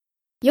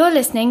You're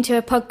listening to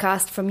a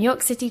podcast from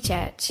York City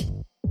Church.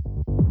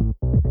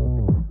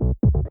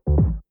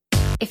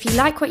 If you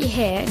like what you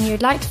hear and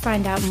you'd like to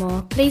find out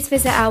more, please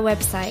visit our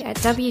website at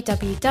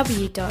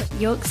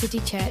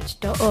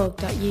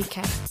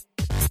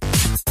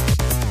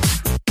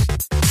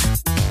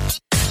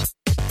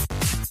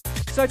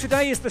www.yorkcitychurch.org.uk. So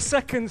today is the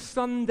second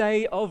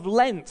Sunday of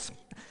Lent,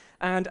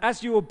 and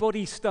as your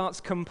body starts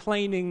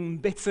complaining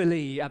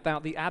bitterly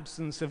about the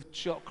absence of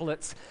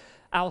chocolate,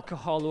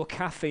 alcohol or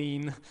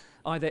caffeine,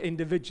 either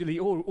individually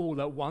or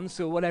all at once,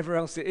 or whatever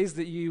else it is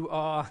that you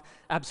are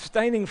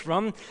abstaining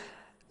from,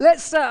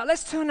 let's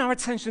turn our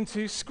attention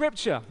to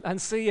Scripture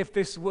and see if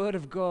this Word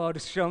of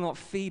God shall not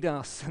feed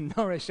us and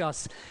nourish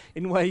us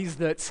in ways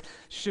that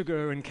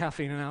sugar and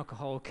caffeine and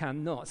alcohol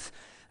cannot.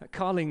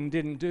 Carling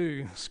didn't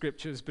do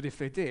Scriptures, but if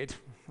they did,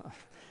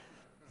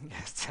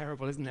 it's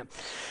terrible, isn't it?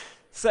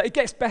 So it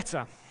gets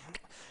better.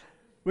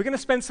 We're going to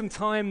spend some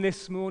time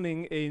this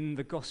morning in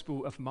the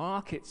Gospel of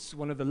Mark. It's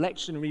one of the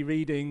lectionary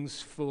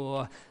readings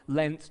for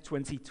Lent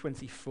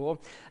 2024.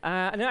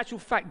 And in actual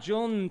fact,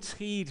 John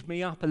teed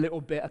me up a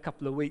little bit a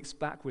couple of weeks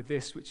back with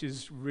this, which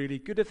is really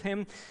good of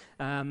him.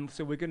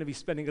 So we're going to be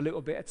spending a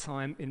little bit of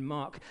time in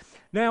Mark.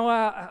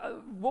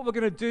 Now, what we're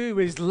going to do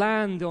is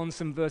land on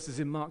some verses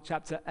in Mark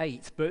chapter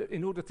 8. But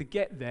in order to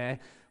get there,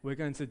 we're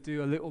going to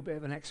do a little bit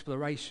of an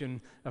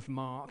exploration of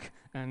Mark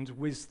and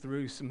whiz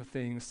through some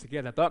things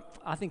together. But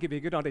I think it'd be a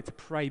good idea to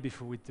pray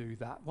before we do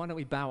that. Why don't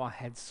we bow our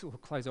heads or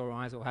close our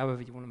eyes or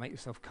however you want to make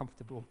yourself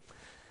comfortable.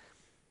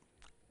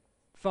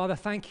 Father,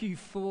 thank you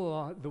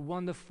for the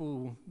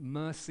wonderful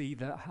mercy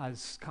that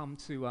has come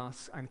to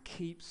us and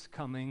keeps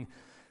coming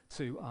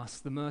to us,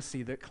 the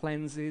mercy that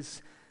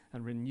cleanses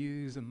and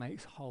renews and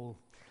makes whole.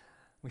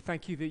 We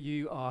thank you that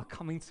you are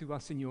coming to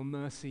us in your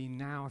mercy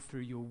now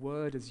through your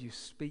word as you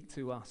speak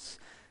to us.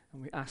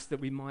 And we ask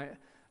that we might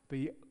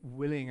be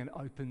willing and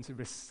open to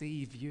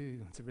receive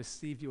you, to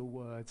receive your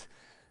word.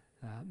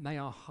 May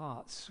our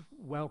hearts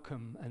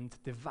welcome and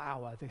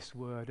devour this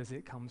word as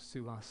it comes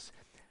to us,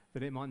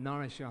 that it might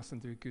nourish us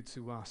and do good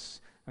to us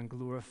and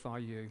glorify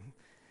you.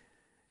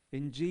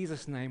 In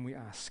Jesus' name we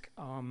ask,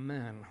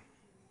 amen.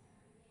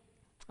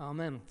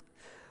 Amen.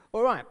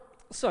 All right,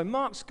 so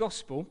Mark's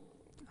Gospel.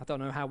 I don't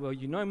know how well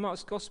you know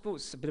Mark's Gospel.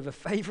 It's a bit of a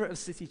favorite of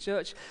City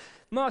Church.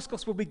 Mark's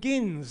Gospel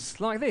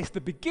begins like this: the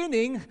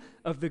beginning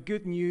of the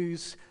good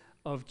news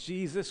of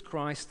Jesus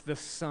Christ, the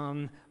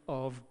Son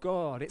of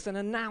God. It's an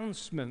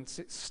announcement.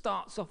 It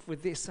starts off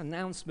with this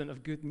announcement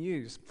of good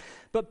news.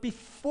 But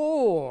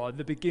before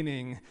the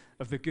beginning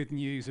of the good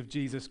news of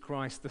Jesus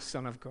Christ, the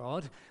Son of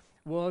God,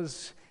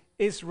 was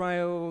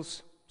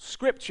Israel's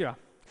Scripture.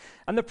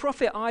 And the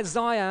prophet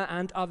Isaiah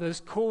and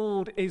others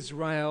called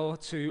Israel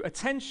to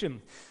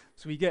attention.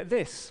 So we get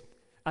this,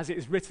 as it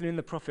is written in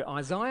the prophet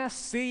Isaiah,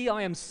 "See,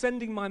 I am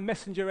sending my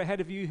messenger ahead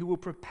of you who will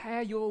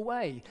prepare your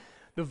way.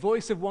 The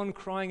voice of one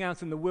crying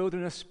out in the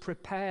wilderness,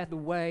 prepare the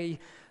way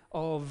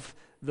of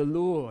the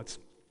Lord."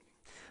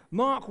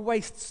 Mark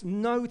wastes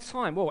no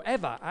time, well,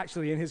 ever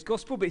actually in his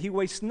gospel, but he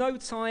wastes no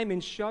time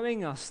in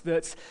showing us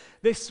that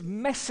this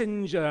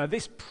messenger,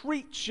 this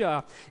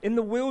preacher in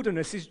the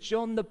wilderness is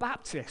John the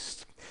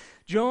Baptist.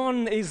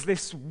 John is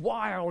this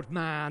wild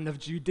man of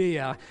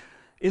Judea,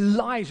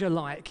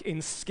 Elijah-like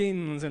in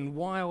skins and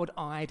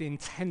wild-eyed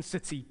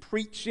intensity,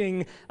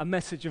 preaching a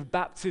message of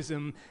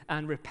baptism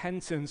and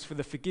repentance for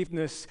the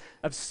forgiveness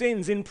of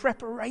sins in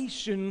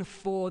preparation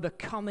for the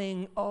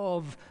coming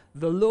of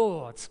the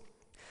Lord.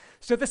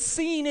 So the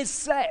scene is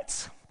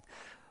set,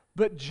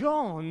 but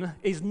John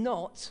is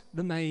not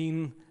the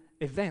main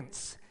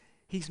event.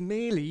 He's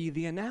merely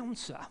the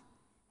announcer.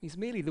 He's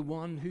merely the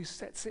one who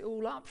sets it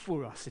all up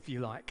for us, if you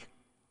like.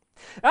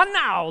 And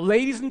now,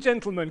 ladies and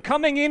gentlemen,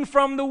 coming in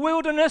from the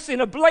wilderness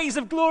in a blaze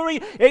of glory,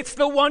 it's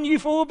the one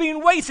you've all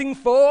been waiting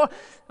for.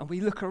 And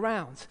we look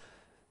around.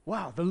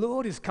 Wow, the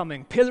Lord is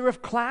coming. Pillar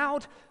of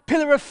cloud,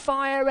 pillar of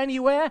fire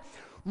anywhere,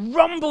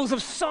 rumbles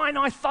of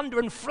Sinai thunder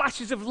and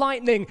flashes of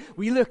lightning.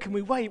 We look and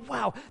we wait.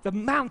 Wow, the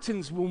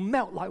mountains will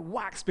melt like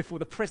wax before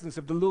the presence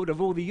of the Lord of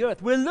all the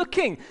earth. We're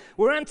looking,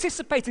 we're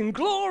anticipating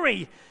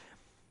glory.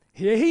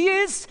 Here he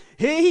is,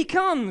 here he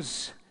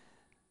comes.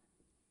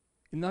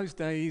 In those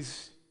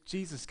days,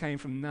 Jesus came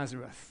from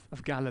Nazareth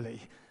of Galilee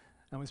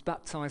and was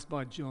baptized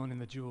by John in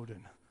the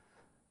Jordan.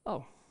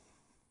 Oh,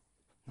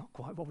 not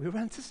quite what we were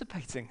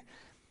anticipating.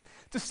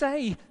 To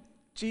say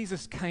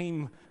Jesus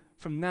came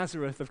from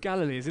Nazareth of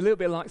Galilee is a little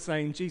bit like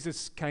saying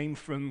Jesus came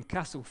from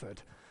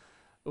Castleford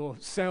or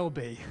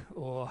Selby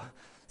or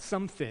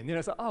something. You know,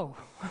 it's like, oh,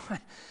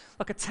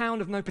 like a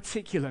town of no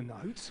particular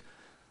note.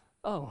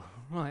 Oh,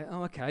 right,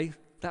 oh, okay,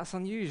 that's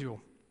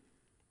unusual.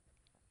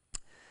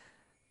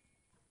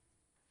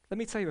 Let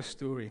me tell you a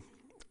story.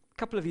 A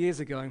couple of years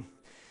ago,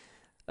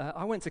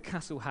 I went to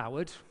Castle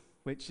Howard,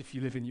 which if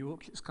you live in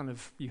York, it's kind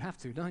of, you have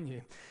to, don't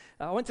you?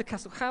 I went to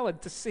Castle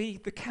Howard to see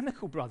the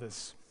Chemical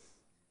Brothers.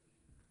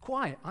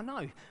 Quiet, I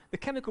know. The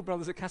Chemical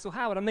Brothers at Castle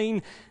Howard. I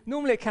mean,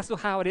 normally at Castle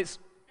Howard, it's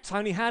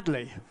Tony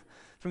Hadley,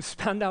 from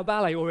Spandau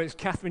Ballet, or it's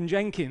Catherine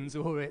Jenkins,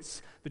 or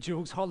it's the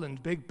Jules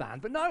Holland Big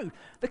Band. But no,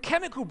 the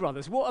Chemical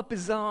Brothers. What a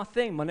bizarre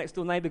thing. My next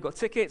door neighbour got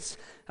tickets,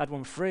 had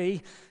one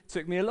free,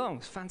 took me along.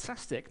 It's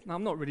fantastic. Now,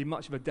 I'm not really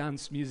much of a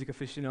dance music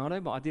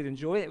aficionado, but I did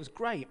enjoy it. It was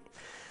great.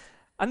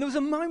 And there was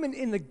a moment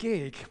in the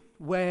gig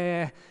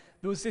where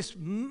there was this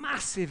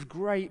massive,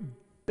 great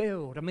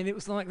build. I mean, it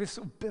was like this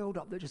sort of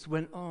build-up that just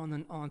went on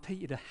and on.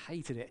 Pete, you'd have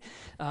hated it.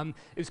 It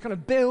was kind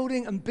of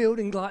building and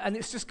building, and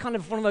it's just kind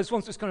of one of those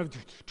ones that's kind of...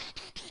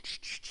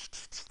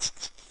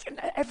 And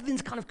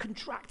everything's kind of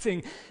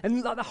contracting,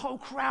 and like the whole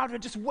crowd are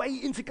just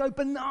waiting to go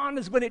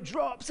bananas when it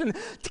drops, and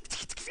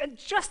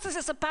just as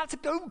it's about to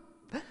go,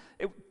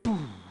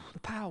 boom, the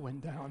power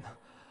went down.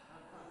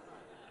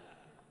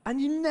 And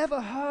you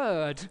never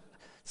heard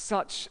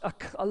such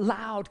a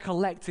loud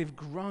collective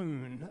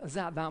groan as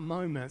at that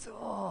moment.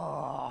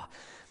 Oh.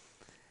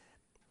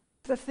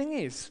 The thing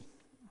is,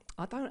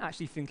 I don't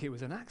actually think it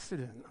was an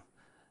accident.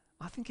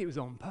 I think it was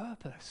on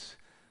purpose,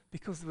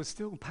 because there was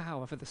still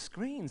power for the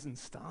screens and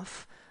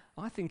stuff.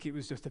 I think it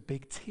was just a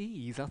big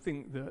tease. I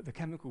think the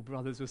Chemical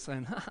Brothers were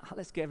saying,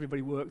 let's get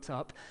everybody worked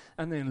up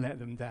and then let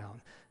them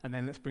down, and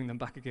then let's bring them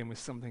back again with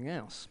something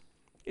else.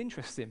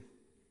 Interesting.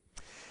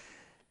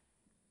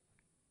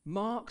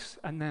 Mark's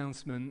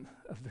announcement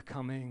of the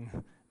coming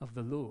of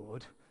the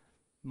Lord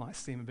might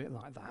seem a bit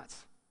like that.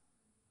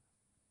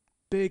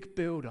 Big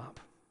build-up,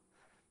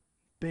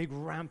 big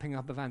ramping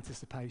up of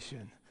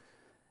anticipation,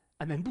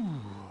 and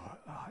then,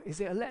 is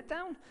it a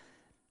letdown?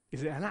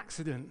 Is it an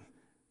accident?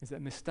 Is it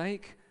a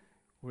mistake?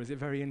 Or is it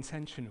very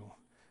intentional?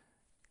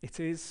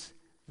 It is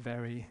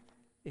very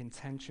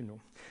intentional.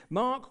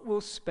 Mark will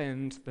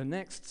spend the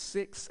next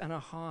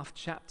 6.5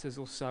 chapters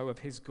or so of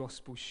his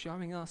gospel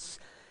showing us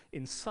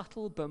in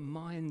subtle but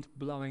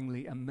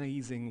mind-blowingly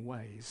amazing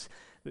ways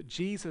that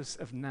Jesus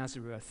of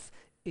Nazareth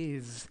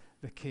is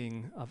the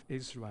King of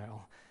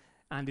Israel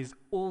and is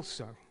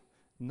also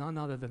none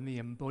other than the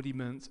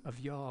embodiment of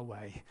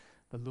Yahweh,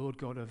 the Lord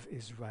God of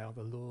Israel,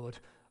 the Lord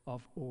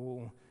of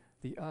all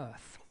the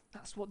earth.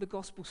 That's what the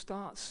gospel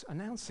starts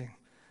announcing.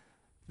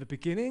 The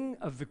beginning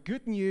of the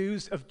good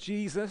news of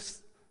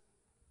Jesus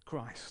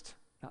Christ.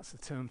 That's the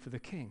term for the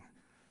King.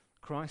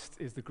 Christ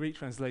is the Greek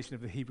translation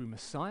of the Hebrew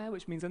Messiah,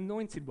 which means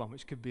anointed one,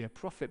 which could be a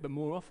prophet, but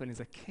more often is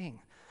a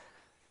king.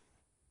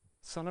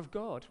 Son of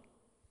God.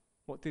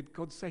 What did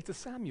God say to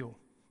Samuel?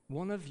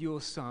 One of your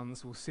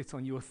sons will sit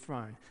on your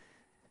throne.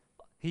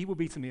 He will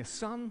be to me a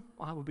son,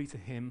 I will be to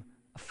him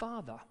a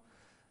father.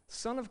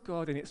 Son of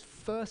God in its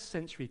first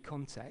century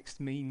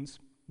context means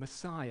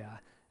Messiah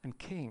and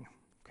king,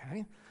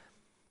 okay?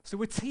 So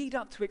we're teed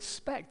up to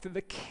expect that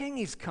the king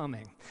is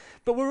coming,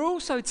 but we're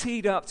also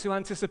teed up to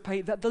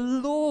anticipate that the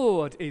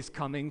Lord is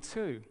coming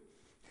too.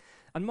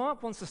 And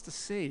Mark wants us to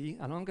see,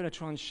 and I'm going to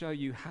try and show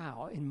you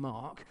how in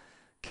Mark,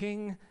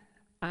 king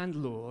and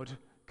Lord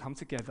come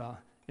together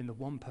in the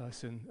one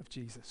person of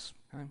Jesus.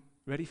 Okay?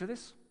 Ready for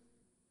this?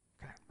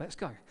 Okay, let's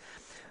go.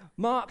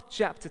 Mark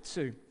chapter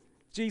 2.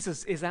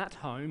 Jesus is at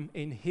home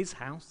in his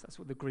house. That's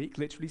what the Greek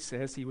literally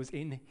says. He was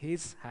in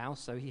his house,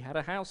 so he had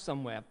a house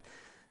somewhere.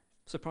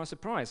 Surprise,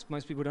 surprise.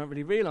 Most people don't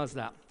really realize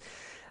that.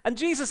 And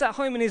Jesus at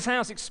home in his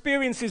house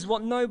experiences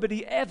what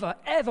nobody ever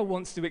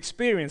wants to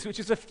experience, which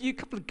is a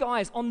couple of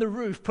guys on the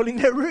roof pulling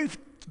their roof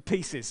to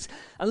pieces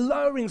and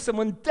lowering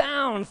someone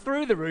down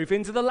through the roof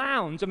into the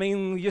lounge. I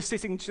mean, you're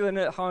sitting chilling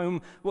at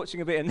home watching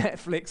a bit of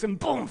Netflix and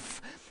boom,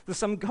 there's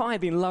some guy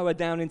being lowered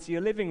down into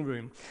your living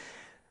room.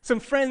 Some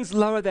friends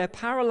lower their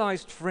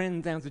paralyzed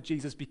friend down to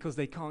Jesus because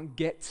they can't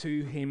get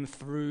to him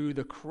through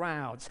the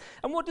crowds.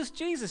 And what does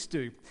Jesus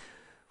do?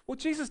 Well,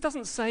 Jesus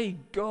doesn't say,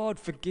 God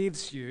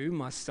forgives you,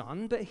 my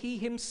son, but he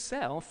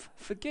himself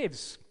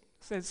forgives.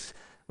 It says,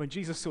 when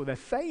Jesus saw their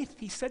faith,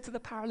 he said to the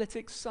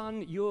paralytic,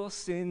 son, your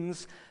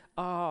sins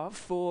are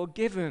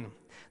forgiven.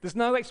 There's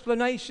no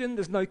explanation,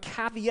 there's no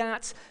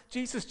caveat.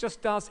 Jesus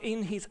just does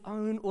in his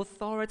own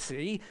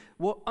authority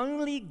what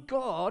only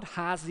God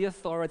has the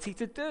authority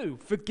to do,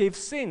 forgive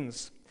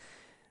sins.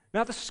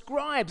 Now the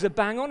scribes are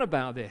bang on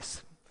about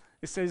this.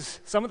 It says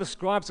some of the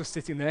scribes are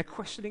sitting there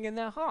questioning in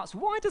their hearts,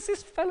 why does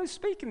this fellow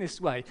speak in this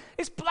way?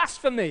 It's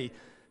blasphemy.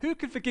 Who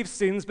can forgive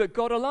sins but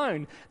God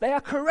alone? They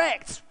are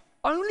correct.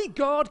 Only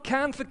God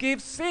can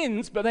forgive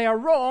sins, but they are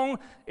wrong.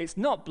 It's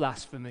not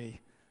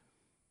blasphemy.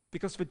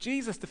 Because for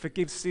Jesus to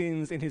forgive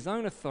sins in his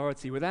own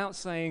authority without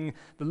saying,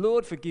 the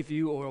Lord forgive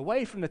you, or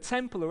away from the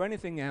temple or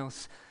anything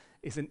else,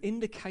 is an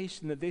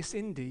indication that this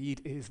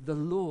indeed is the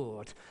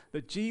Lord,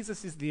 that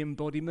Jesus is the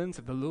embodiment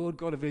of the Lord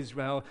God of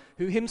Israel,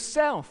 who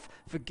himself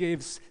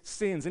forgives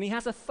sins, and he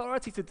has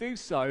authority to do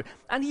so,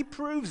 and he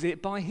proves it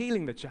by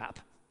healing the chap.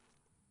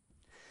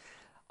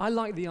 I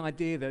like the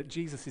idea that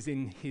Jesus is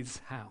in his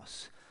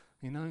house.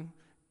 You know,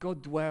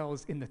 God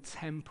dwells in the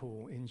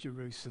temple in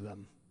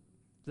Jerusalem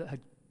that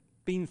had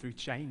been through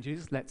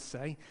changes, let's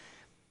say,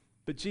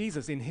 but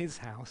Jesus in his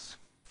house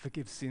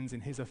forgives sins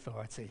in his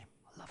authority.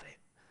 I love it.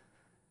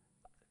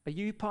 Are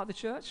you part of the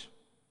church?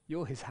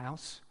 You're his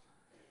house.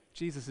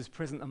 Jesus is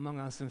present among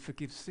us and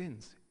forgives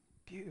sins.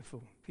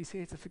 Beautiful. He's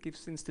here to forgive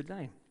sins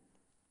today.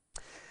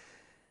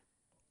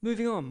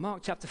 Moving on,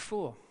 Mark chapter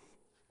 4.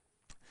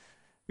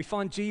 We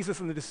find Jesus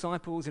and the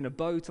disciples in a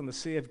boat on the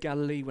Sea of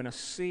Galilee when a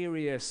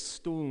serious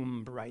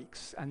storm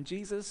breaks, and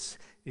Jesus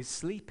is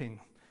sleeping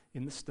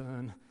in the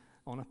stern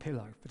on a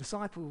pillow. The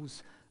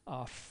disciples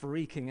are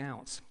freaking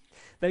out.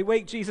 They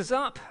wake Jesus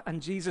up,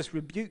 and Jesus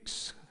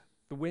rebukes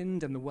the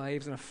wind and the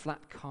waves, and a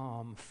flat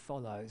calm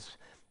follows.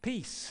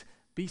 Peace,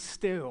 be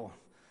still.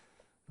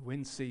 The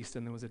wind ceased,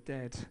 and there was a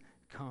dead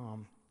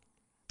calm.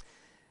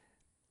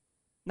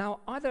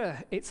 Now,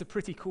 either it's a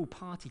pretty cool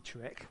party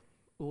trick,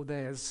 or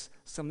there's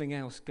something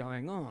else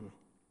going on.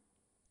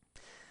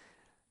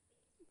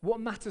 What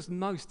matters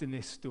most in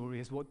this story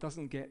is what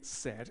doesn't get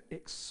said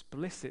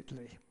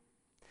explicitly.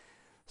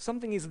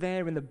 Something is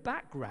there in the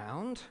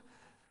background,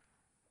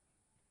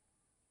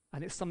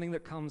 and it's something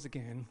that comes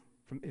again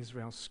from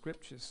Israel's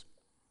scriptures.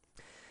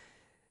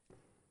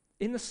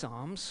 In the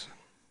Psalms,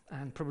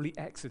 and probably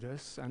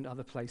Exodus and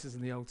other places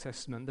in the Old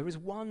Testament, there is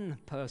one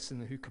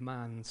person who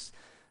commands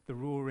the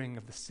roaring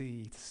of the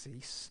sea to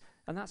cease,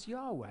 and that's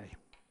Yahweh.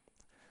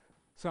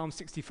 Psalm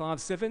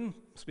 65:7,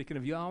 speaking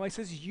of Yahweh,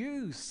 says,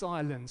 "You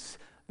silence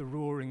the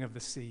roaring of the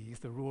seas,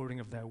 the roaring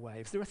of their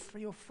waves." There are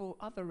 3 or 4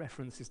 other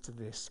references to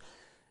this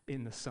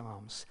in the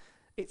Psalms.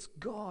 It's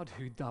God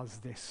who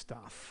does this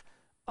stuff.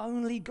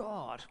 Only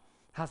God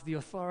has the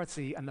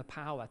authority and the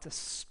power to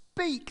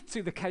speak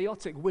to the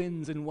chaotic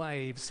winds and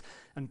waves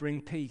and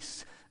bring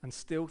peace and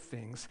still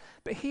things.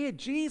 But here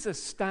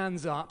Jesus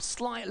stands up,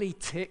 slightly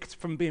ticked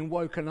from being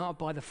woken up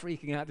by the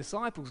freaking out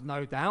disciples,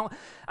 no doubt,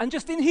 and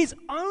just in his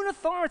own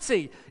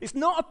authority, it's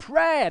not a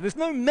prayer, there's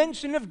no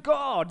mention of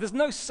God, there's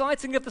no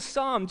citing of the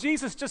psalm.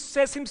 Jesus just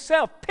says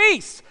himself,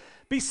 "Peace,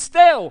 be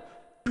still,"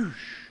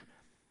 boosh,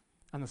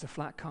 and there's a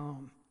flat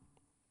calm.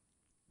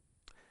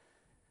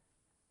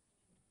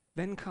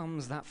 Then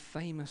comes that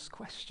famous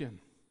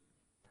question: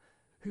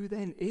 who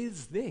then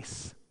is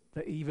this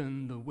that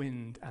even the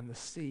wind and the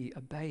sea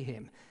obey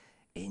him?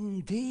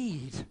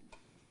 Indeed,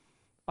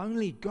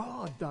 only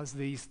God does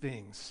these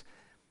things.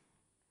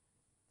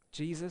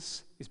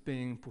 Jesus is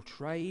being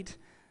portrayed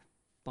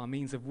by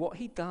means of what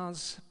he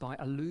does, by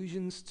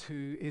allusions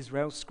to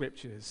Israel's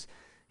scriptures.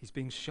 He's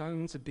being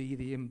shown to be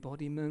the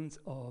embodiment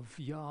of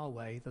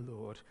Yahweh, the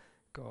Lord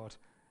God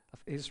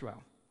of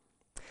Israel.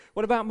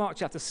 What about Mark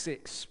chapter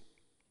 6?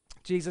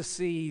 Jesus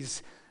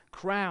sees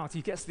crowds.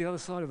 He gets to the other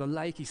side of the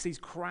lake. He sees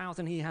crowds,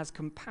 and he has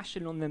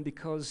compassion on them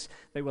because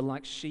they were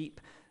like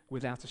sheep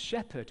without a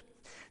shepherd.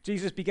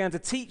 Jesus began to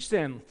teach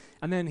them,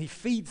 and then he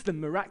feeds them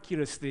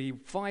miraculously.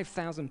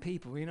 5,000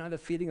 people, the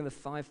feeding of the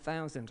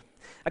 5,000.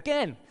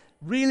 Again,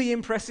 really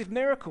impressive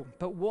miracle.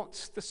 But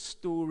what's the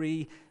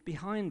story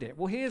behind it?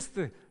 Well, here's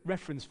the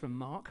reference from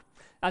Mark.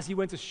 As he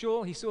went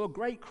ashore, he saw a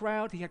great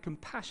crowd. He had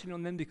compassion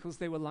on them because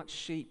they were like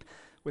sheep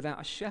without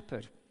a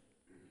shepherd.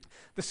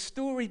 The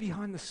story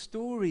behind the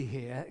story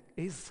here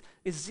is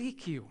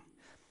Ezekiel.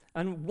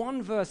 And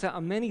one verse out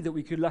of many that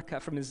we could look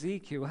at from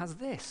Ezekiel has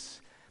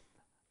this: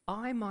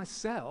 "I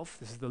myself,"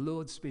 this is the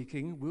Lord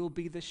speaking, "will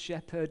be the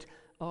shepherd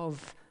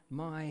of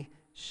my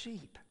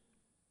sheep."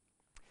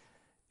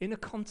 In a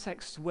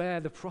context where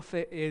the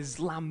prophet is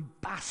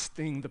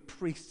lambasting the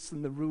priests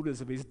and the rulers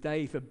of his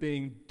day for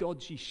being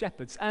dodgy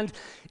shepherds, and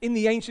in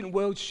the ancient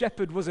world,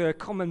 shepherd was a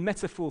common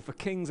metaphor for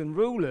kings and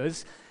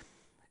rulers.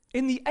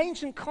 In the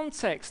ancient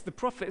context, the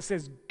prophet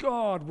says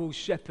God will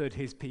shepherd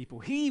his people.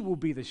 He will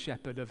be the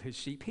shepherd of his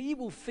sheep. He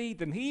will feed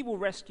them. He will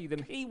rescue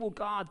them. He will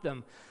guard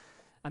them.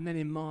 And then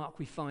in Mark,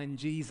 we find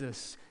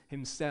Jesus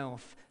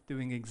himself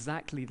doing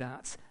exactly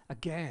that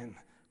again,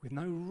 with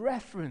no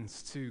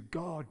reference to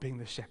God being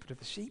the shepherd of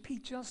the sheep. He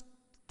just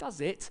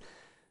does it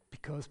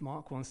because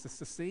Mark wants us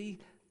to see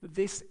that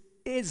this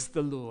is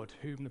the Lord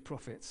whom the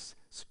prophets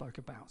spoke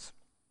about.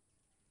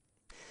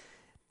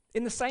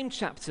 In the same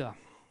chapter,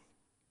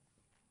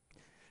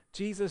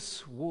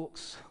 Jesus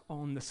walks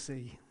on the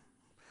sea,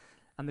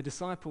 and the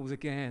disciples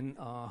again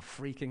are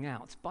freaking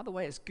out. By the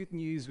way, it's good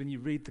news when you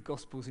read the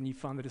Gospels and you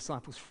find the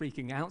disciples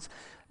freaking out.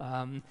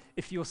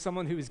 If you're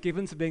someone who is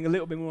given to being a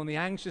little bit more on the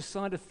anxious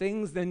side of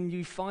things, then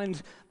you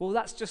find, well,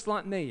 that's just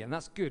like me, and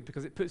that's good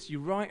because it puts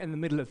you right in the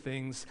middle of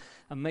things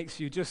and makes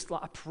you just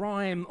like a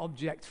prime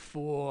object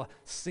for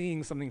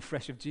seeing something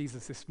fresh of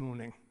Jesus this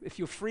morning. If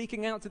you're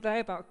freaking out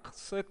today about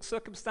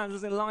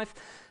circumstances in life,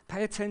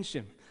 pay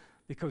attention,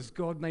 because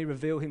God may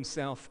reveal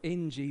himself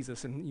in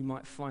Jesus, and you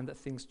might find that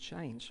things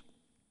change.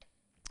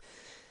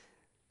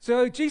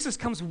 So Jesus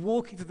comes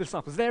walking to the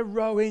disciples. They're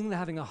rowing, they're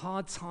having a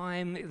hard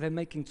time, they're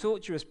making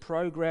tortuous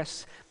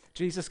progress.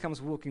 Jesus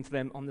comes walking to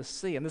them on the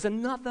sea. And there's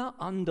another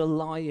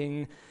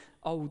underlying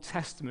Old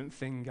Testament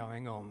thing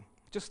going on,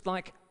 just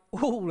like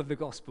all of the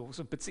Gospels,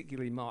 and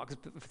particularly Mark,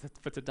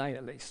 for today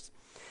at least.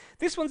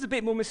 This one's a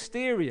bit more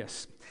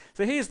mysterious.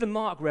 So here's the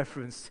Mark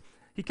reference.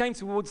 He came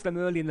towards them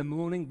early in the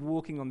morning,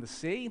 walking on the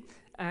sea,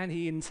 and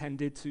he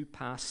intended to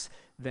pass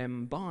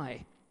them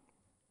by.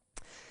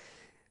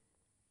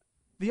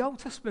 The Old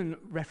Testament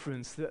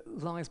reference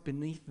that lies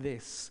beneath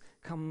this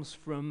comes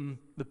from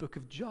the book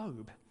of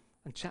Job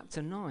and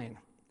chapter 9.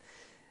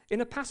 In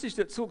a passage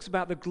that talks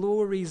about the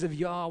glories of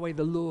Yahweh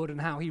the Lord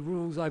and how he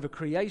rules over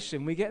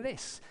creation, we get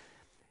this.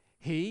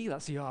 He,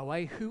 that's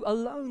Yahweh, who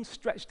alone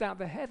stretched out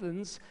the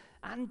heavens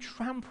and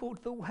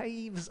trampled the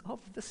waves of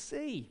the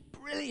sea.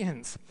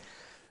 Brilliant.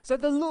 So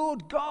the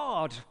Lord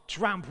God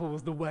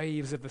tramples the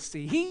waves of the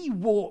sea. He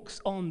walks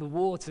on the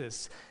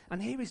waters.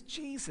 And here is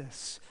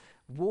Jesus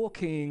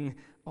walking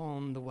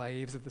on the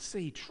waves of the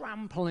sea,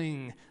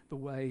 trampling the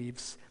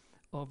waves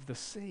of the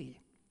sea.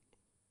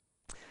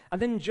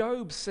 And then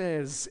Job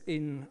says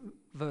in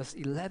verse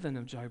 11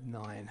 of Job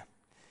 9,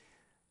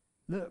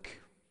 look,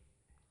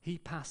 he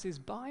passes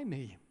by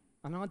me,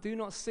 and I do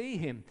not see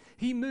him.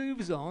 He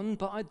moves on,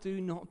 but I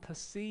do not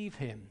perceive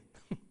him.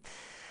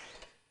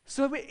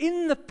 So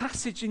in the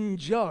passage in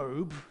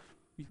Job,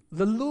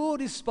 the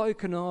Lord is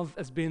spoken of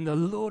as being the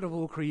Lord of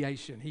all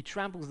creation. He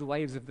tramples the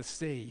waves of the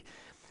sea.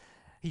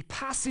 He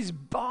passes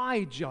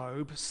by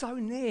Job, so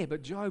near,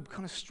 but Job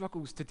kind of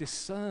struggles to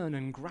discern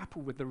and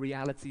grapple with the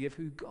reality of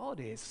who God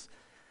is.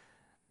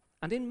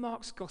 And in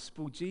Mark's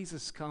gospel,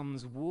 Jesus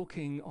comes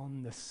walking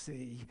on the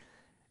sea,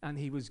 and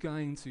he was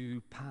going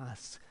to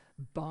pass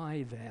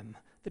by them.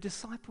 The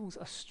disciples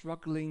are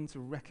struggling to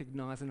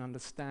recognize and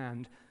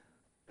understand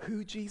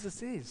who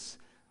Jesus is.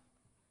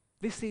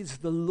 This is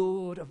the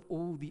Lord of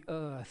all the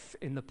earth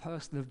in the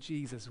person of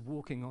Jesus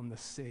walking on the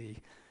sea.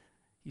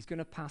 He's going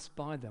to pass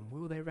by them.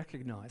 Will they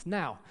recognize?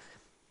 Now,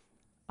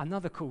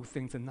 another cool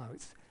thing to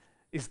note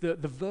is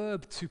that the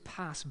verb to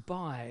pass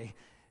by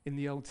in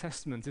the Old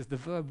Testament is the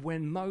verb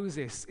when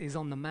Moses is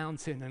on the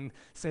mountain and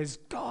says,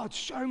 God,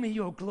 show me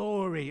your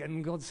glory.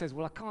 And God says,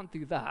 well, I can't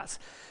do that,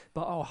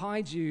 but I'll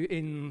hide you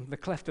in the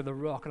cleft of the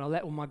rock and I'll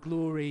let all my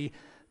glory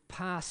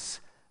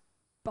pass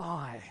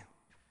by.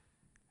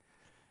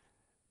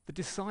 The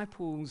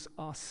disciples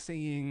are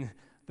seeing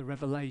the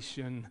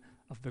revelation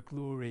of the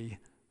glory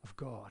of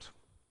God.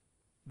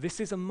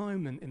 This is a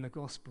moment in the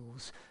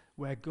Gospels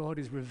where God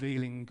is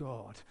revealing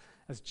God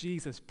as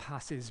Jesus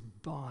passes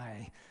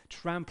by,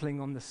 trampling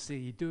on the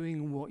sea,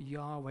 doing what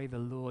Yahweh the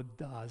Lord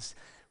does.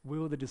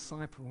 Will the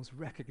disciples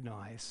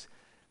recognize?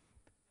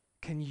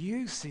 Can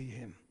you see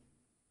him?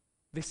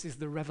 This is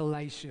the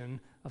revelation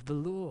of the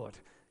Lord.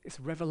 It's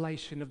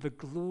revelation of the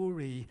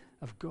glory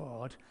of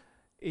God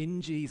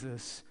in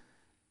Jesus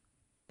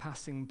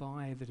passing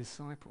by the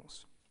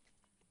disciples.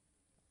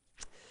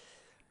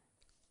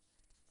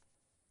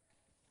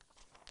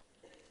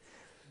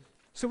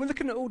 So we're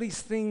looking at all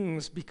these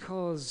things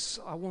because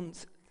I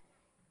want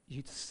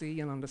you to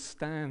see and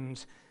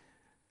understand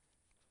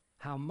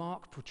how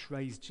Mark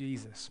portrays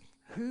Jesus.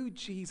 Who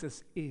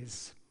Jesus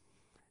is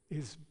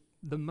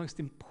the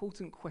most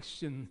important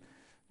question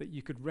that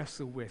you could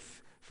wrestle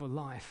with for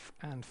life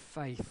and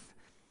faith.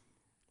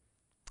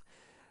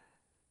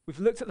 We've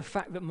looked at the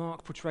fact that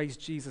Mark portrays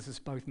Jesus as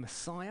both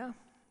Messiah,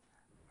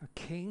 a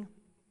king,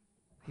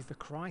 he's the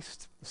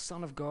Christ, the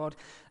Son of God,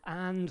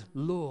 and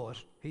Lord.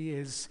 He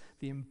is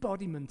the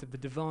embodiment of the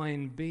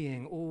divine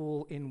being,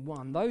 all in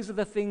one. Those are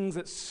the things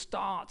that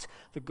start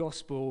the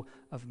Gospel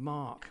of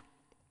Mark.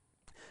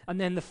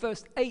 And then the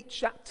first 8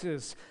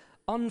 chapters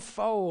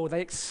unfold,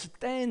 they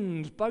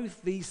extend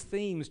both these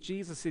themes.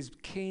 Jesus is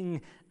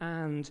King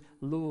and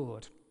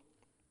Lord.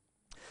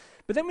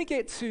 But then we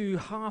get to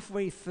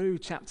halfway through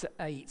chapter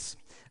 8,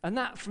 and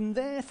that from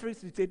there through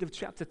to the end of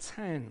chapter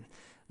 10,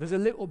 there's a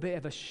little bit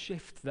of a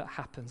shift that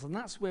happens, and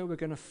that's where we're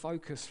going to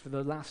focus for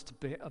the last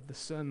bit of the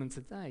sermon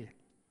today.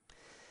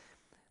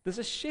 There's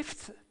a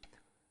shift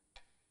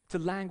to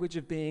language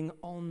of being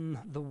on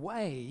the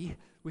way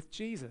with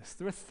Jesus.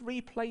 There are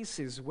 3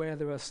 places where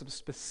there are some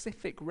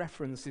specific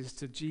references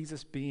to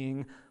Jesus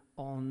being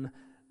on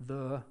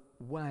the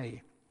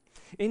way.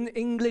 In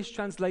English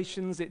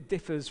translations, it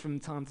differs from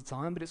time to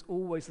time, but it's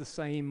always the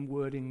same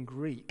word in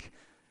Greek.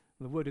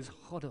 The word is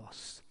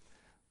hodos,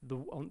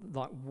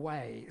 like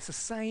way. It's the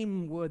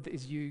same word that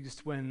is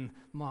used when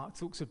Mark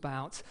talks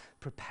about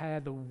prepare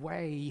the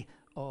way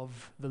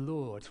of the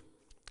Lord.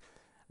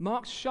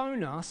 Mark's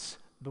shown us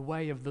the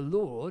way of the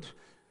Lord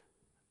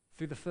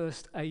through the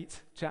first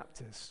 8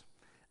 chapters.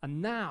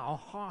 And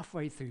now,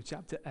 halfway through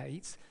chapter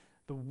 8,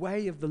 the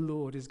way of the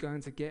Lord is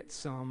going to get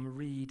some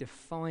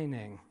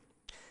redefining.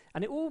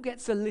 And it all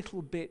gets a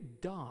little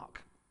bit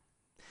dark.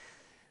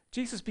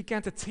 Jesus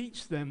began to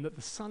teach them that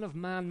the Son of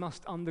Man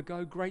must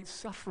undergo great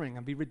suffering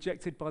and be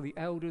rejected by the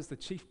elders, the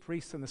chief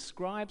priests, and the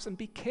scribes, and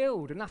be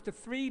killed, and after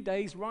 3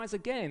 days rise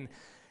again.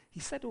 He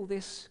said all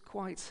this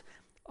quite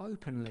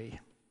openly.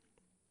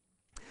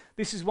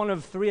 This is one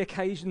of 3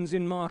 occasions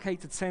in Mark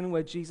 8 to 10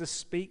 where Jesus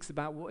speaks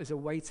about what is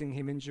awaiting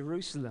him in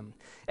Jerusalem.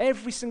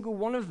 Every single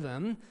one of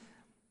them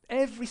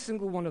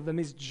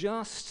is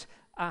just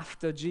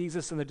after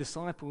Jesus and the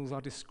disciples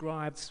are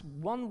described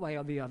one way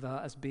or the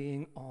other as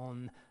being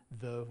on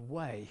the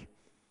way.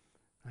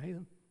 Right?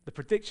 The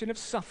prediction of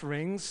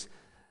sufferings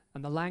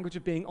and the language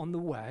of being on the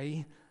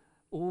way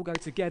all go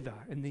together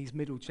in these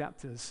middle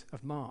chapters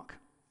of Mark.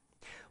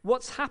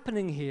 What's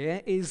happening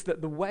here is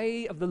that the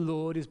way of the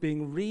Lord is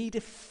being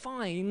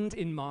redefined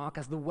in Mark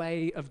as the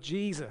way of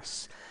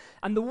Jesus.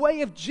 And the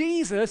way of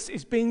Jesus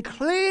is being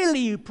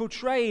clearly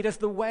portrayed as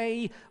the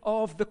way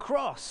of the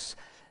cross.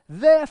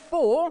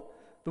 Therefore,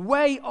 the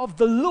way of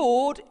the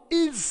Lord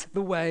is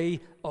the way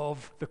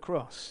of the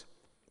cross.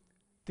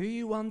 Do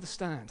you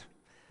understand?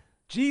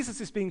 Jesus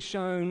is being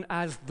shown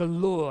as the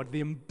Lord,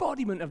 the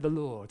embodiment of the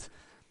Lord.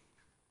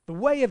 The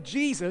way of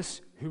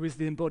Jesus, who is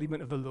the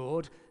embodiment of the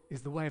Lord,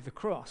 is the way of the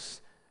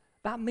cross.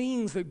 That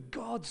means that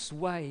God's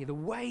way, the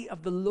way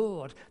of the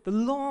Lord, the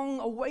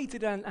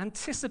long-awaited and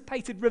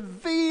anticipated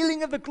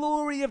revealing of the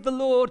glory of the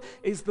Lord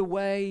is the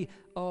way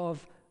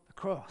of the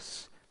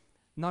cross.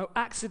 No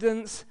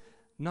accidents,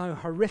 no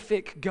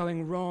horrific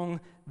going wrong.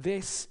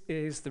 This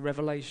is the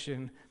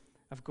revelation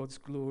of God's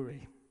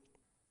glory.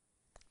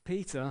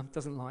 Peter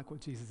doesn't like what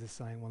Jesus is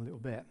saying one little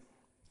bit.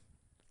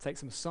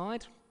 Takes him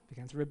aside,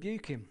 began to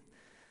rebuke him.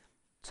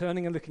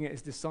 Turning and looking at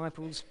his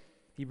disciples,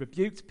 he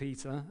rebuked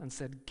Peter and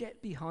said, "Get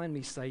behind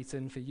me,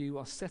 Satan, for you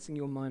are setting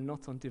your mind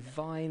not on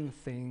divine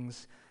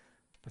things,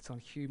 but on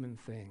human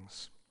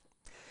things."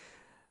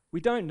 We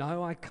don't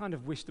know, I kind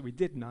of wish that we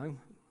did know,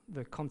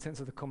 the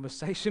contents of the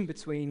conversation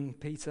between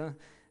Peter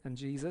and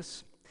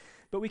Jesus.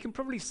 But we can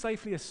probably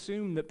safely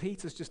assume that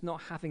Peter's just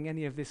not having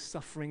any of this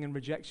suffering and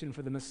rejection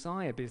for the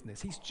Messiah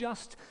business. He's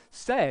just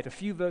said a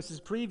few verses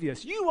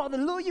previous, "You are the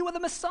Lord, you are the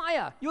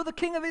Messiah, you're the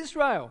King of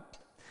Israel."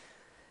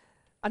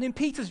 And in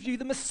Peter's view,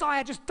 the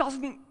Messiah just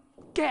doesn't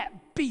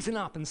get beaten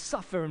up and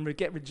suffer and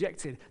get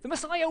rejected. The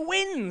Messiah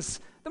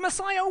wins. The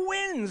Messiah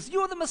wins.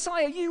 You're the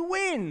Messiah, you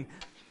win.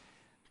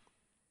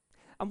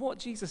 And what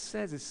Jesus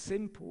says is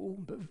simple,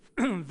 but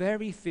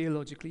very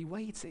theologically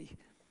weighty.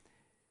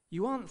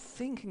 You aren't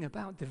thinking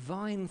about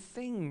divine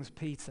things,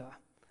 Peter.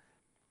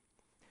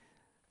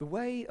 The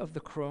way of the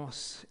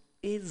cross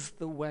is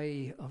the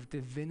way of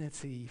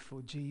divinity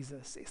for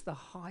Jesus. It's the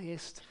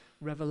highest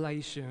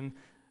revelation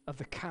of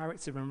the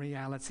character and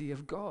reality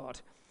of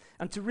God.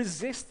 And to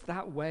resist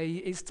that way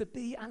is to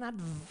be an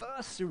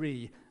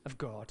adversary of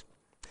God.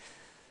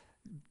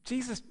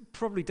 Jesus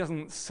probably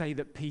doesn't say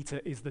that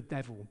Peter is the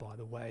devil, by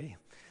the way.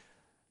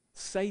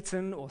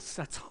 Satan or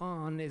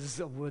Satan is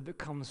a word that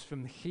comes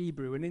from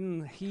Hebrew. And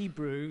in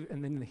Hebrew,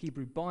 and in the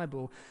Hebrew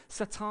Bible,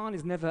 Satan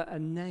is never a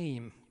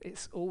name.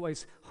 It's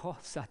always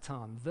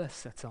Satan,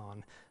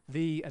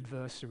 the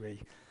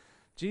adversary.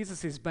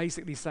 Jesus is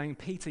basically saying,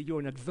 Peter, you're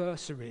an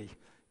adversary.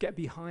 Get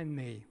behind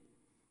me.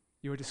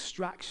 You're a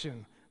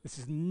distraction. This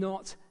is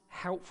not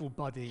helpful,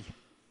 buddy.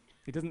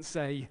 He doesn't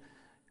say,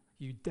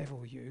 you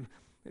devil, you.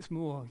 It's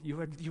more,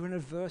 you're an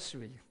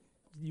adversary.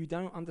 You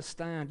don't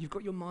understand. You've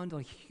got your mind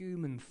on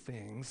human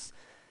things.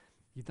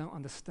 You don't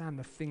understand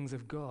the things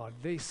of God.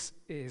 This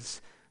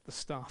is the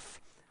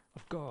stuff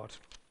of God.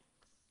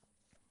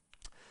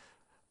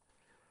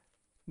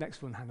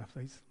 Next one, Hannah,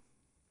 please.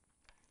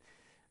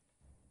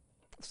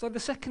 So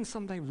the second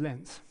Sunday of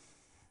Lent.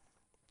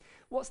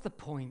 What's the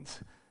point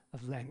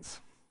of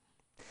Lent?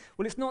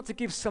 Well, it's not to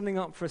give something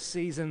up for a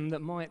season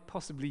that might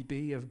possibly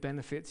be of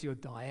benefit to your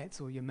diet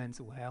or your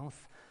mental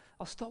health.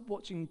 I'll stop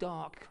watching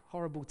dark,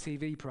 horrible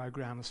TV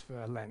programs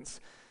for Lent.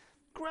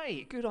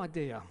 Great, good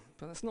idea,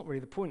 but that's not really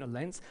the point of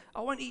Lent.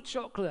 I won't eat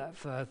chocolate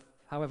for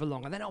however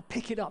long, and then I'll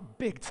pick it up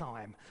big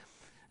time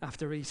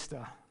after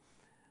Easter.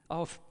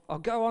 I'll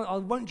go on, I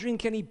won't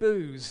drink any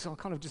booze. I'll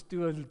kind of just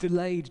do a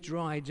delayed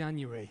dry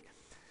January.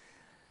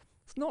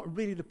 It's not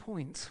really the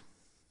point.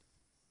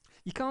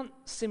 You can't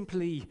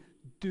simply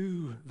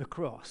do the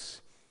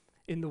cross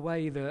in the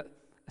way that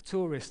a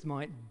tourist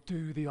might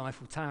do the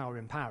Eiffel Tower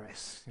in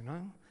Paris, you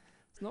know?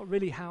 It's not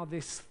really how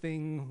this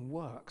thing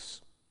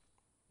works.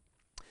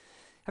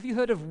 Have you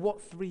heard of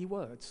What Three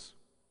Words?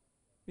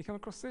 You come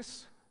across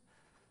this?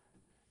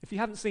 If you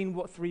haven't seen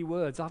What Three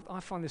Words, I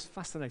find this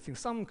fascinating.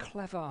 Some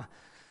clever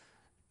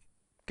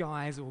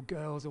guys or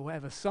girls or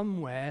whatever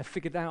somewhere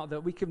figured out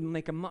that we could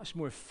make a much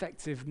more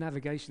effective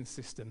navigation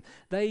system.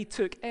 They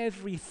took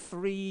every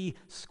 3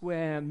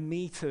 square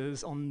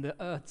meters on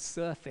the Earth's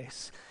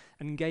surface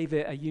and gave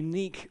it a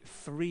unique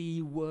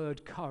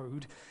 3-word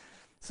code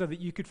so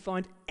that you could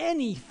find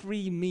any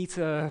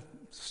 3-meter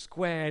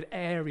squared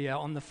area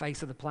on the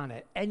face of the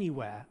planet,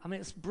 anywhere. I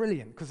mean, it's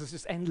brilliant because there's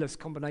just endless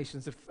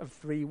combinations of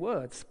 3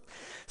 words.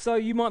 So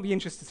you might be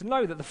interested to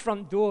know that the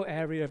front door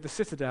area of the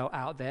Citadel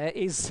out there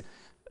is,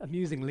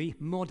 amusingly,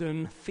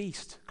 modern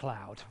feast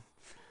cloud.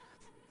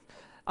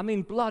 I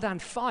mean, blood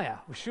and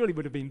fire surely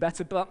would have been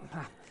better, but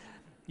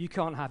you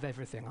can't have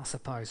everything, I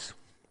suppose.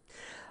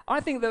 I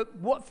think that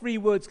What Three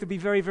Words could be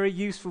very, very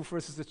useful for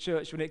us as a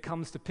church when it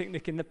comes to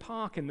picnic in the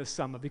park in the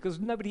summer, because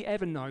nobody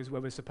ever knows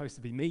where we're supposed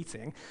to be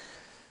meeting.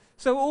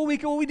 So all we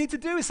need to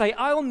do is say,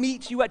 I'll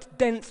meet you at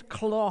Dent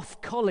Cloth,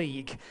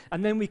 colleague,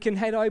 and then we can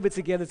head over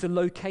together to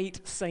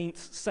locate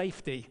Saints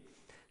Safety.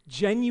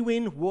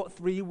 Genuine What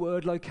Three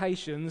Word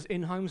locations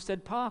in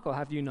Homestead Park, I'll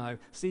have you know.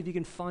 See if you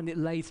can find it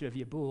later if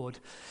you're bored.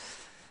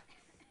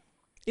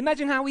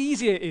 Imagine how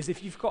easy it is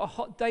if you've got a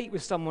hot date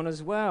with someone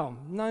as well.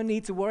 No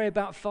need to worry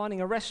about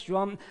finding a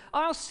restaurant.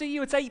 I'll see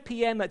you at 8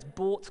 p.m. at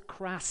Bort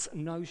Crass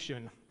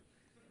Notion.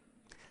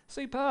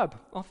 Superb.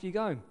 Off you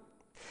go.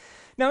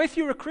 Now, if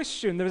you're a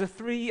Christian, there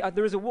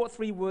is a what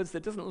three words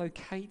that doesn't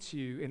locate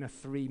you in a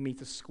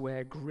 3-meter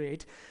square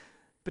grid,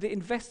 but it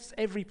invests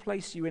every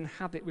place you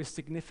inhabit with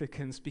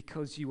significance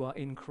because you are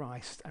in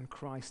Christ and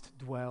Christ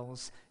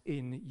dwells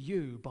in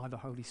you by the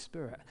Holy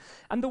Spirit.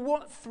 And the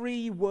what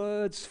three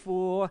words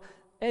for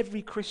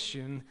every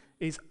Christian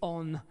is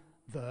on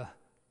the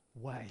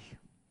way.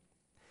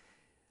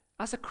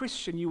 As a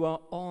Christian, you are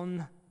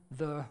on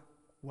the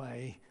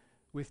way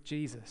with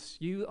Jesus.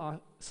 You are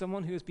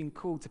someone who has been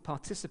called to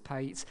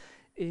participate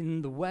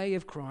in the way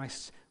of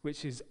Christ,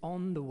 which is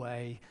on the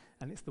way,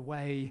 and it's the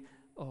way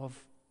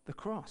of the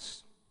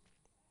cross.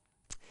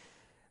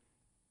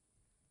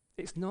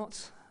 It's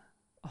not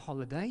a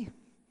holiday.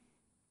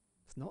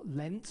 It's not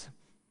Lent.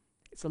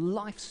 It's a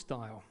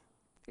lifestyle.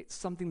 It's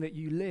something that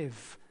you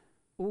live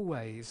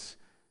always,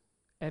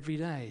 every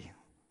day,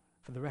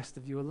 for the rest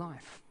of your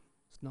life.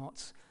 It's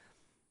not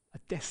a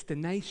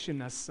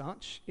destination as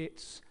such.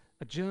 It's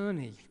a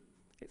journey.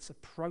 It's a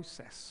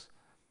process.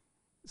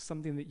 It's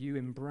something that you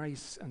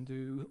embrace and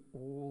do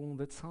all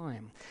the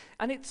time.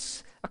 And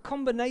it's a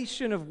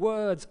combination of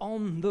words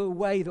on the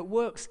way that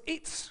works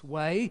its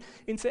way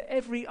into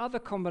every other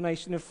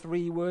combination of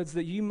 3 words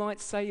that you might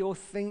say or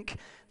think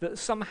that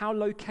somehow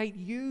locate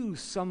you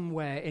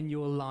somewhere in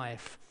your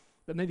life,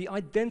 that maybe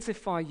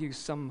identify you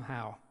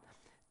somehow.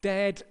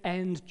 Dead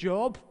end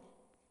job,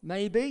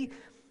 maybe.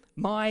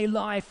 My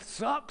life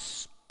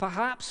sucks,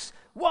 perhaps.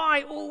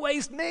 Why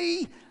always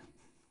me?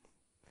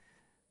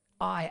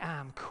 I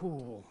am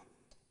cool,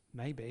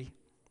 maybe.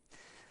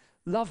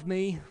 Love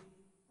me,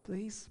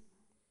 please.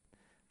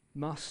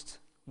 Must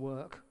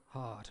work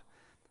hard.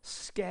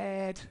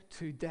 Scared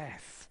to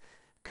death.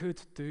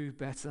 Could do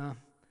better.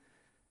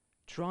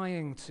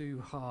 Trying too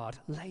hard.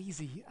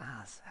 Lazy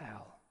as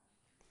hell.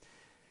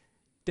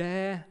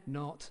 Dare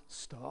not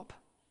stop.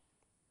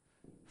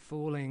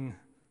 Falling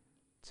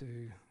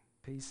to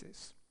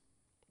pieces.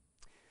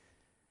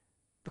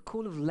 The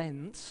call of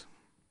Lent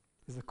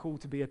is the call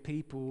to be a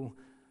people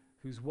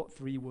whose what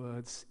 3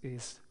 words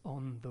is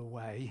on the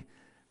way.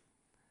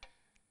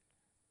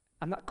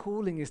 And that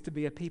calling is to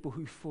be a people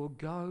who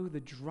forego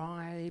the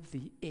drive,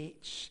 the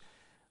itch,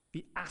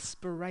 the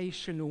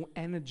aspirational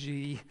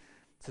energy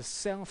to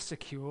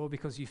self-secure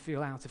because you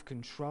feel out of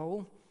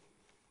control,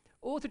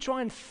 or to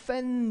try and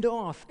fend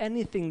off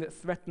anything that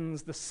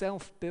threatens the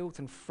self-built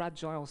and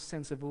fragile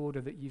sense of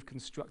order that you've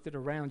constructed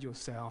around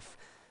yourself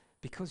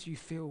because you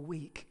feel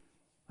weak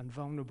and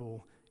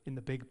vulnerable in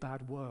the big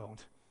bad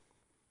world.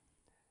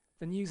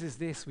 The news is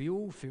this: we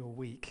all feel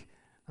weak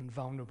and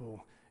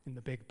vulnerable in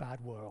the big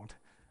bad world.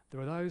 There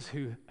are those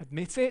who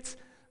admit it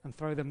and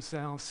throw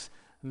themselves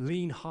and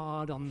lean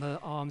hard on the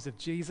arms of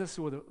Jesus,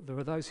 or there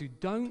are those who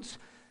don't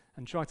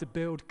and try to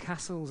build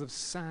castles of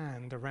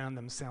sand around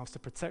themselves to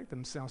protect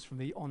themselves from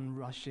the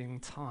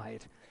onrushing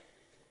tide.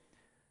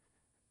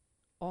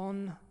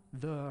 On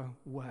the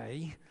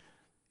way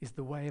is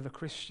the way of a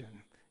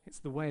Christian. It's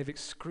the way of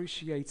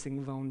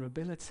excruciating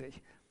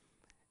vulnerability.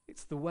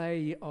 It's the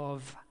way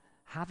of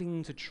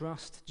having to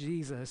trust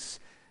Jesus,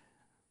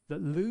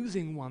 that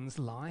losing one's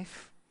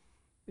life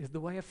is the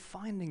way of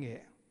finding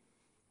it.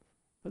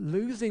 That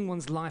losing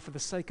one's life for the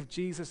sake of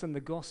Jesus and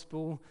the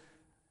gospel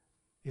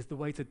is the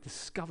way to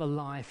discover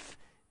life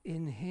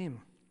in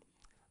him.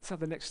 Let's have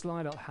the next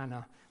slide up,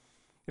 Hannah.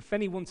 If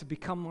any want to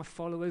become my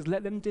followers,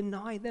 let them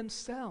deny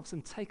themselves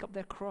and take up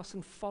their cross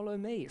and follow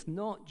me. It's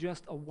not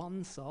just a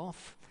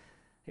once-off,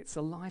 it's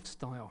a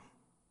lifestyle.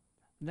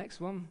 Next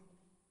one.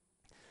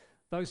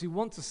 Those who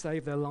want to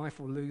save their life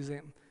will lose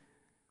it.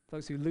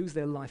 Those who lose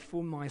their life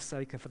for my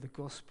sake and for the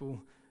gospel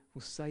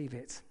will save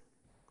it.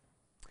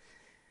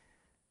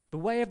 The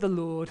way of the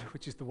Lord,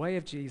 which is the way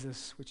of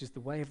Jesus, which is the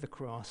way of the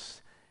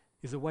cross,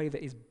 is a way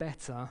that is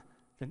better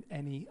than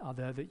any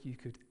other that you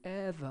could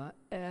ever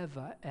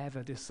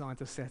decide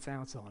to set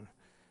out on.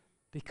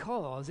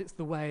 Because it's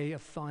the way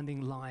of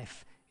finding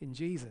life in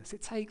Jesus.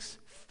 It takes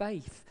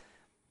faith,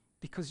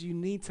 because you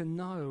need to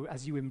know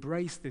as you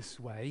embrace this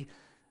way,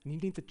 and you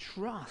need to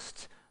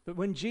trust that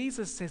when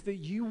Jesus says that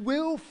you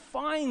will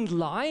find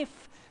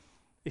life,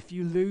 if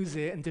you lose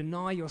it and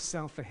deny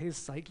yourself for his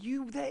sake,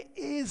 there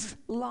is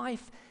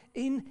life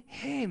in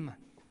him.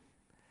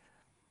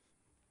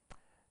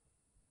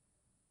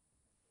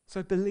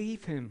 So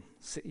believe him,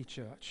 City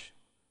Church.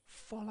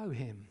 Follow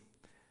him.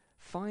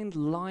 Find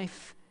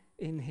life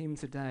in him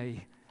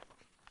today.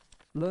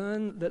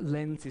 Learn that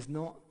Lent is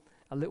not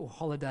a little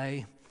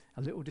holiday,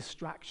 a little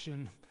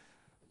distraction.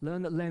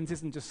 Learn that Lent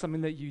isn't just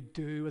something that you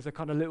do as a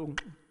kind of little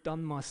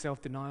done my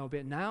self-denial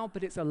bit now,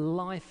 but it's a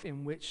life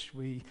in which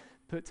we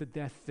put to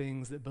death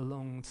things that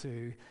belong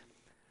to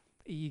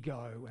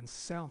ego and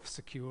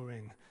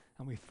self-securing,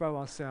 and we throw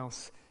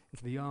ourselves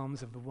into the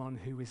arms of the one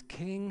who is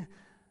King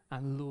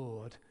and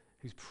Lord,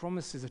 whose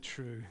promises are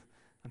true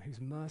and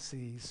whose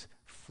mercies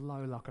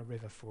flow like a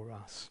river for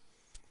us.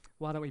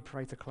 Why don't we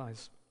pray to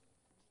close?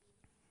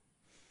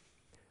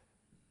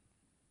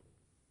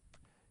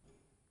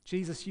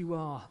 Jesus, you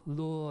are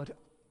Lord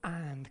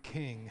and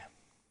King,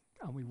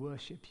 and we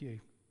worship you.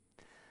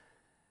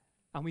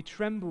 And we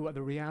tremble at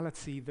the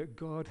reality that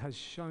God has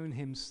shown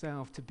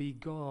himself to be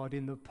God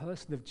in the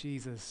person of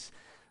Jesus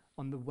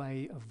on the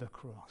way of the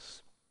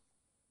cross.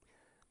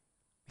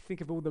 We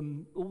think of all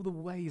the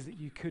ways that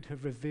you could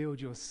have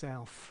revealed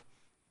yourself,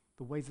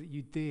 the ways that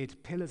you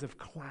did, pillars of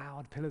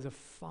cloud, pillars of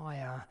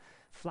fire,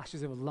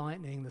 flashes of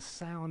lightning, the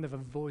sound of a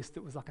voice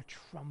that was like a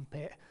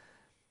trumpet.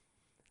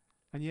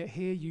 And yet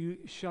here you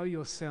show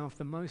yourself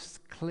the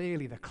most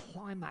clearly. The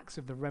climax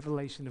of the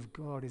revelation of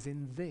God is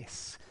in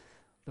this,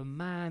 the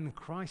man,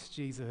 Christ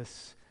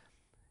Jesus,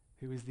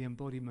 who is the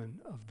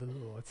embodiment of the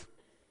Lord.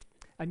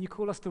 And you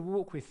call us to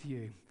walk with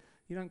you.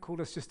 You don't call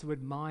us just to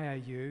admire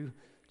you,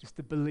 just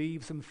to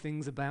believe some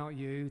things about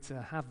you,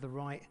 to have the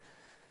right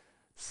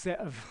set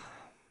of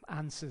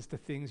answers to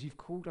things. You've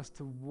called us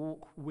to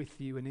walk with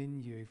you and in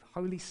you.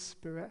 Holy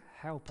Spirit,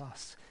 help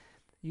us.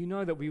 You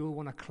know that we all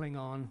want to cling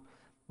on.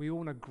 We all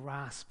want to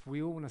grasp.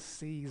 We all want to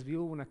seize. We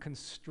all want to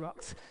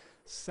construct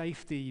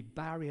safety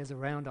barriers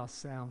around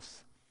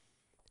ourselves.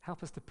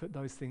 Help us to put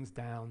those things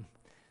down,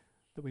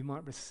 that we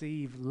might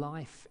receive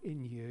life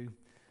in you,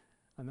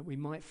 and that we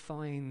might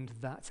find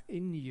that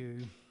in you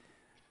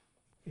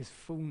is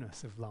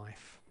fullness of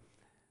life,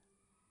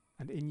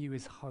 and in you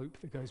is hope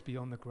that goes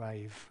beyond the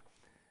grave.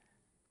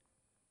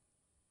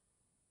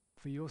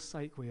 For your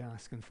sake we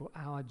ask, and for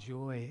our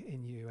joy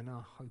in you and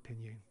our hope in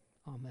you.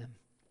 Amen.